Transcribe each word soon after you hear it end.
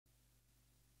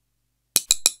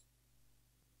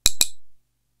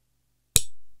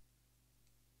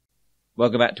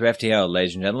Welcome back to FTL,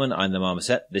 ladies and gentlemen. I'm the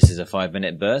Marmoset. This is a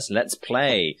 5-minute burst. Let's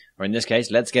play. Or in this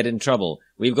case, let's get in trouble.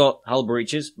 We've got hull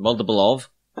breaches, multiple of,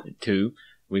 2.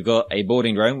 We've got a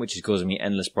boarding drone, which is causing me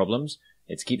endless problems.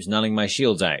 It keeps nulling my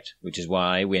shields out, which is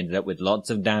why we ended up with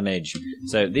lots of damage.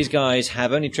 So these guys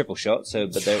have only triple shot,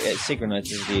 but their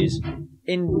synchronicity is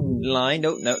in line.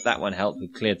 Oh, no, that one helped. We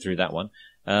cleared through that one.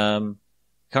 Can't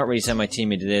really send my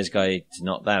team into this guy to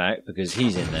knock that out because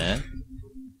he's in there.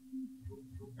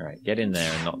 Alright, get in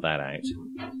there and knock that out.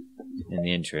 In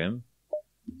the interim,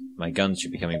 my guns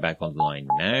should be coming back online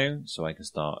now, so I can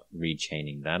start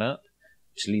rechaining that up.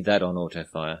 Just leave that on auto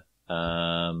fire.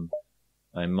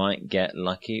 I might get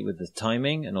lucky with the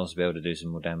timing and also be able to do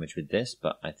some more damage with this,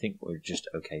 but I think we're just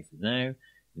okay for now.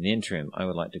 In the interim, I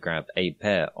would like to grab a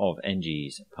pair of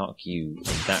NGs, park you in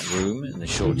that room in the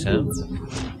short term,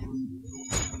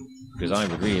 because I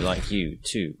would really like you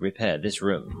to repair this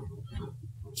room.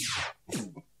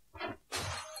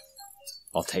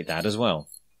 I'll take that as well.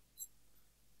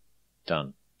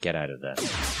 Done. Get out of there.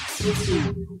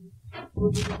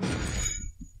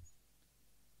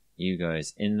 You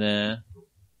guys in there.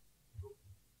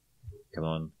 Come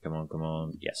on, come on, come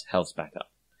on. Yes, health's back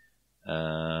up.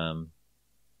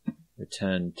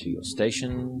 Return to your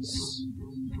stations.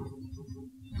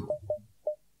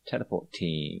 Teleport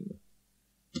team.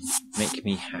 Make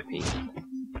me happy.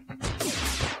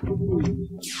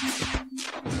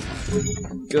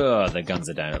 God, the guns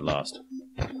are down at last.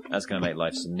 That's going to make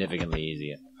life significantly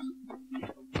easier.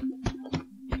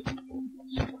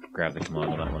 Grab the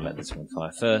command on that one, let this one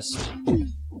fire first.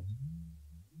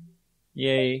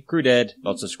 Yay, crew dead,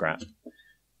 lots of scrap.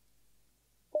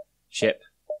 Ship,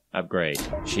 upgrade,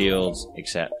 shields,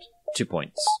 accept, 2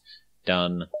 points.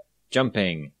 Done.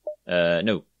 Jumping.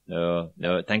 No,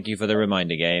 thank you for the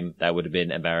reminder game. That would have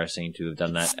been embarrassing to have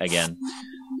done that again.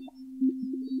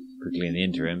 Quickly in the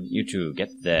interim, you two get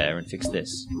there and fix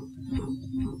this.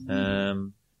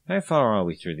 How far are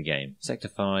we through the game? Sector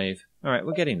 5. Alright,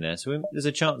 we're getting there, so there's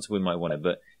a chance we might want it,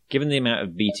 but given the amount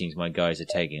of beatings my guys are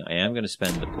taking, I am going to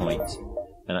spend the point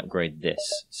and upgrade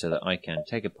this so that I can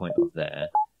take a point off there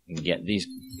and get these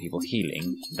people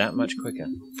healing that much quicker.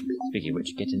 Speaking of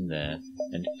which, get in there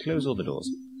and close all the doors.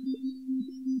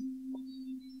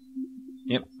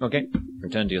 Yep, okay.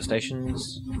 Return to your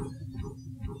stations.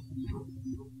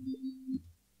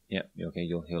 Yep, okay,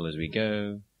 you'll heal as we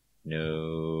go.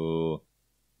 No.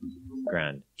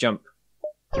 Grand. Jump.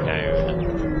 Down.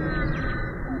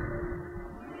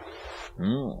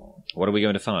 What are we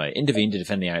going to fire? Intervene to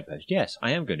defend the outpost. Yes,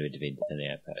 I am going to intervene to defend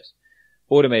the outpost.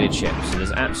 Automated ships. So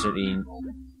there's absolutely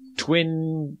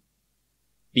twin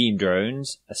beam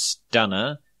drones, a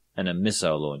stunner, and a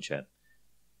missile launcher.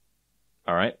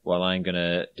 Alright, well I'm going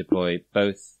to deploy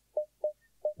both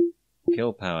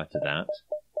kill power to that.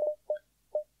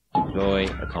 Deploy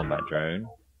a combat drone.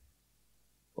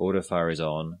 Auto fire is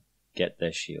on. Get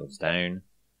their shields down.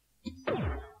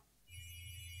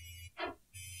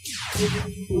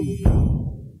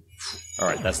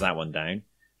 Alright, that's that one down.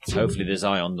 Hopefully this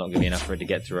ion's not going to be enough for it to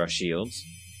get through our shields.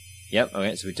 Yep,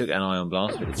 okay, so we took an ion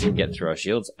blast, but it didn't get through our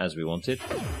shields as we wanted.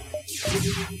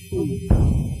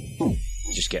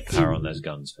 Just get power on those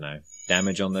guns for now.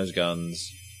 Damage on those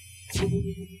guns.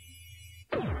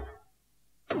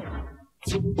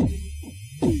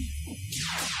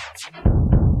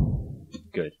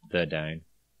 Good, they're down.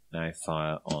 Now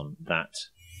fire on that.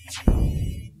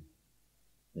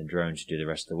 The drone should do the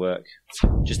rest of the work.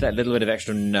 Just that little bit of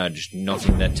extra nudge,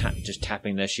 knocking their just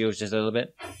tapping their shields just a little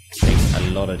bit, makes a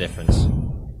lot of difference.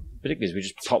 Particularly as we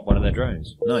just pop one of their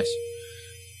drones. Nice.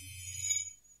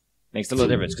 Makes a lot of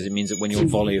difference because it means that when your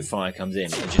volley of fire comes in,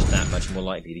 it's just that much more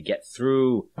likely to get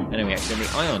through. And then we accidentally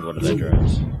ioned one of their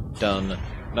drones. Done.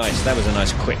 Nice. That was a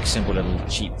nice, quick, simple little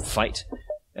cheap fight.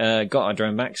 Got our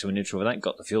drone back, so we're neutral with that.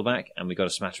 Got the fuel back, and we got a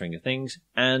smattering of things.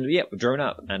 And yeah, we're drone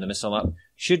up and a missile up.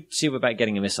 Should see about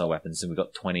getting a missile weapon, so we've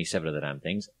got 27 of the damn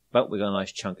things. But we got a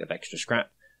nice chunk of extra scrap.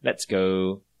 Let's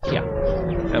go. Yeah.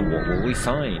 And what will we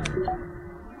find?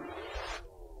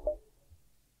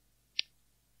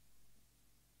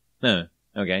 No.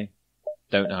 Okay.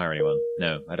 Don't hire anyone.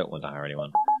 No, I don't want to hire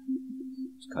anyone.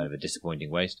 It's kind of a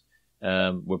disappointing waste.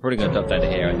 We're probably going to duck down to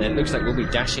here, and then it looks like we'll be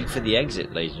dashing for the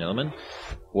exit, ladies and gentlemen.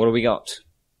 What do we got?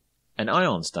 An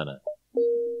ion stunner.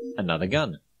 Another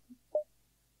gun.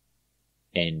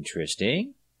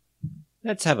 Interesting.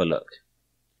 Let's have a look.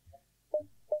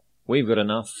 We've got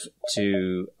enough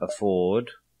to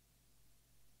afford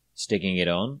sticking it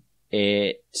on.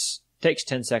 It takes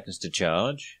 10 seconds to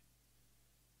charge.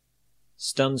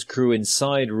 Stuns crew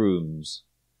inside rooms.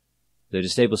 The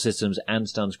disable systems and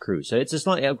stuns crew. So it's a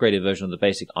slightly upgraded version of the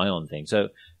basic ion thing. So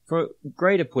For a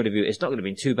greater point of view, it's not going to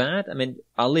be too bad. I mean,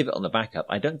 I'll leave it on the backup.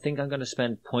 I don't think I'm going to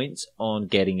spend points on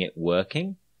getting it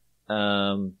working,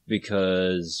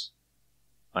 because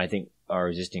I think our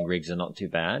existing rigs are not too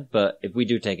bad. But if we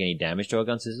do take any damage to our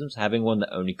gun systems, having one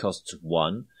that only costs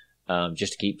 1,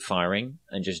 just to keep firing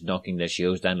and just knocking their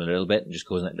shields down a little bit and just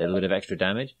causing a little bit of extra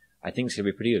damage, I think it's going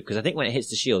to be pretty good. Because I think when it hits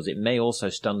the shields, it may also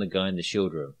stun the guy in the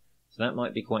shield room. So that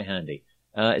might be quite handy.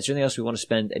 Is there anything else we want to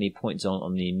spend any points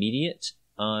on the immediate?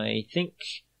 I think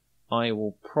I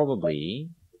will probably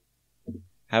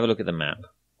have a look at the map.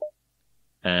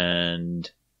 And,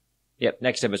 yep,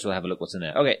 next episode we'll have a look what's in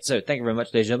there. Okay, so thank you very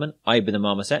much, ladies and gentlemen. I've been the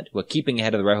Marmoset. We're keeping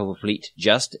ahead of the Rifle Fleet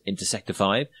just into Sector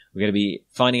 5. We're going to be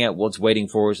finding out what's waiting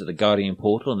for us at the Guardian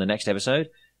Portal in the next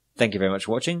episode. Thank you very much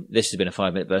for watching. This has been a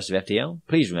 5-minute burst of FTL.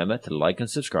 Please remember to like and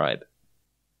subscribe.